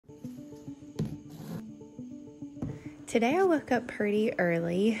Today I woke up pretty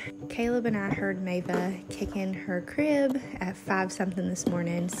early. Caleb and I heard Mava kick in her crib at 5 something this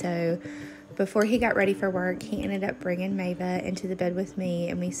morning, so before he got ready for work, he ended up bringing Mava into the bed with me,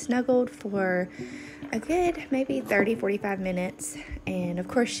 and we snuggled for a good maybe 30-45 minutes, and of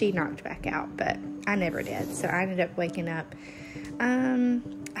course she knocked back out, but I never did, so I ended up waking up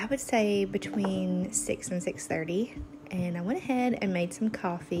I would say between 6 and 6:30, and I went ahead and made some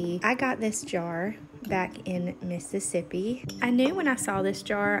coffee. I got this jar back in Mississippi. I knew when I saw this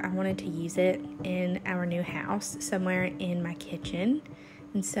jar I wanted to use it in our new house somewhere in my kitchen,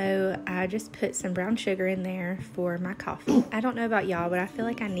 and so I just put some brown sugar in there for my coffee. I don't know about y'all, but I feel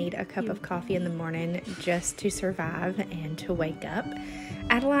like I need a cup of coffee in the morning just to survive and to wake up.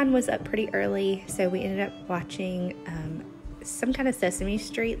 Adeline was up pretty early, so we ended up watching some kind of Sesame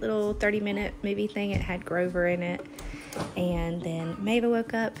Street little 30-minute movie thing. It had Grover in it. And then Mava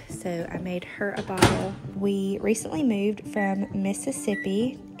woke up, so I made her a bottle. We recently moved from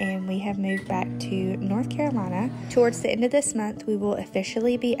Mississippi, and we have moved back to North Carolina. Towards the end of this month, we will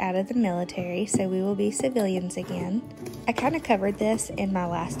officially be out of the military, so we will be civilians again. I kind of covered this in my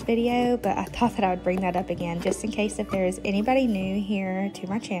last video, but I thought that I would bring that up again just in case if there is anybody new here to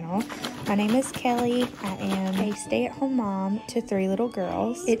my channel. My name is Kelly. I am a stay-at-home mom to 3 little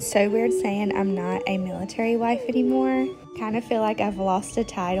girls. It's so weird saying I'm not a military wife anymore. Kind of feel like I've lost a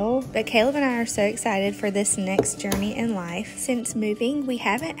title, but Caleb and I are so excited for this next journey in life. Since moving, we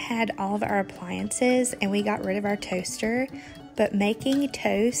haven't had all of our appliances and we got rid of our toaster, but making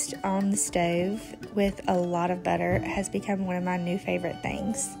toast on the stove with a lot of butter has become one of my new favorite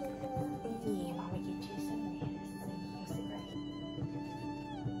things.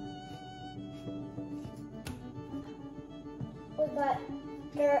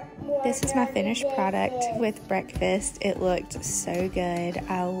 This is my finished product with breakfast. It looked so good.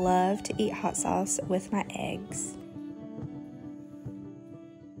 I love to eat hot sauce with my eggs.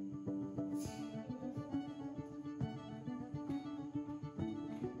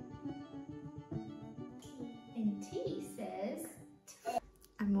 And T says,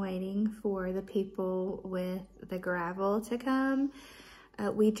 I'm waiting for the people with the gravel to come.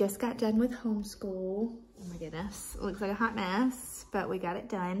 We just got done with homeschool. Oh my goodness, it looks like a hot mess, but we got it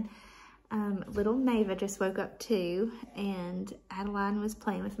done. Little Mava just woke up too, and Adeline was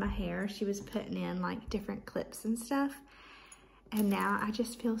playing with my hair. She was putting in like different clips and stuff. And now I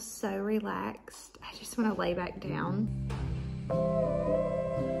just feel so relaxed. I just want to lay back down.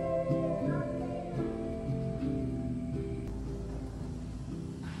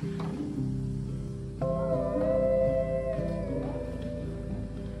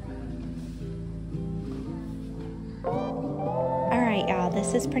 Y'all,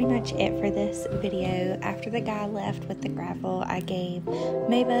 this is pretty much it for this video. After the guy left with the gravel, I gave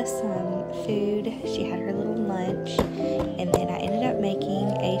Mava some food. She had her little lunch, and then I ended up making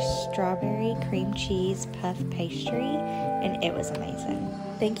a strawberry cream cheese puff pastry, and it was amazing.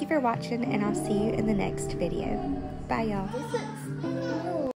 Thank you for watching, and I'll see you in the next video. Bye, y'all.